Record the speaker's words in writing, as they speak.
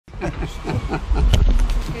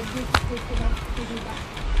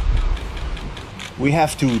We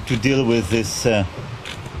have to deal with this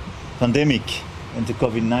pandemic and the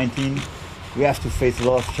COVID-19. We have to face a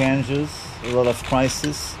lot of challenges, a lot of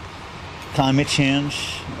crises, climate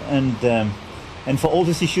change, and for all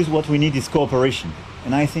these issues, what we need is cooperation.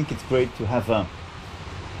 And I think it's great to have the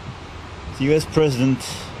US president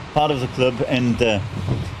part of the club and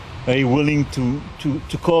very willing to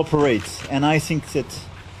cooperate. And I think that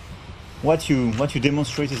what you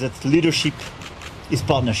demonstrate is that leadership is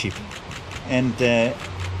partnership. And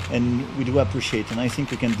we do appreciate, and I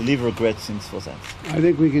think we can deliver great things for that. I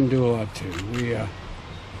think we can do a lot too.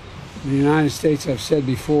 The United States, I've said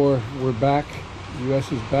before, we're back. The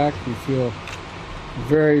U.S. is back. We feel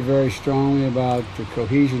very, very strongly about the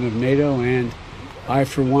cohesion of NATO, and I,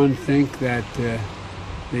 for one, think that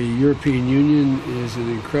the European Union is an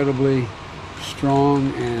incredibly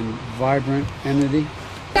strong and vibrant entity.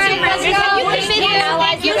 Let's go.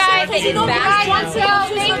 Thank you guys. Let's go.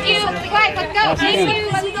 Thank you. Let's go. Thank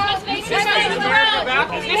you.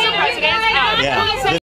 Mr. President.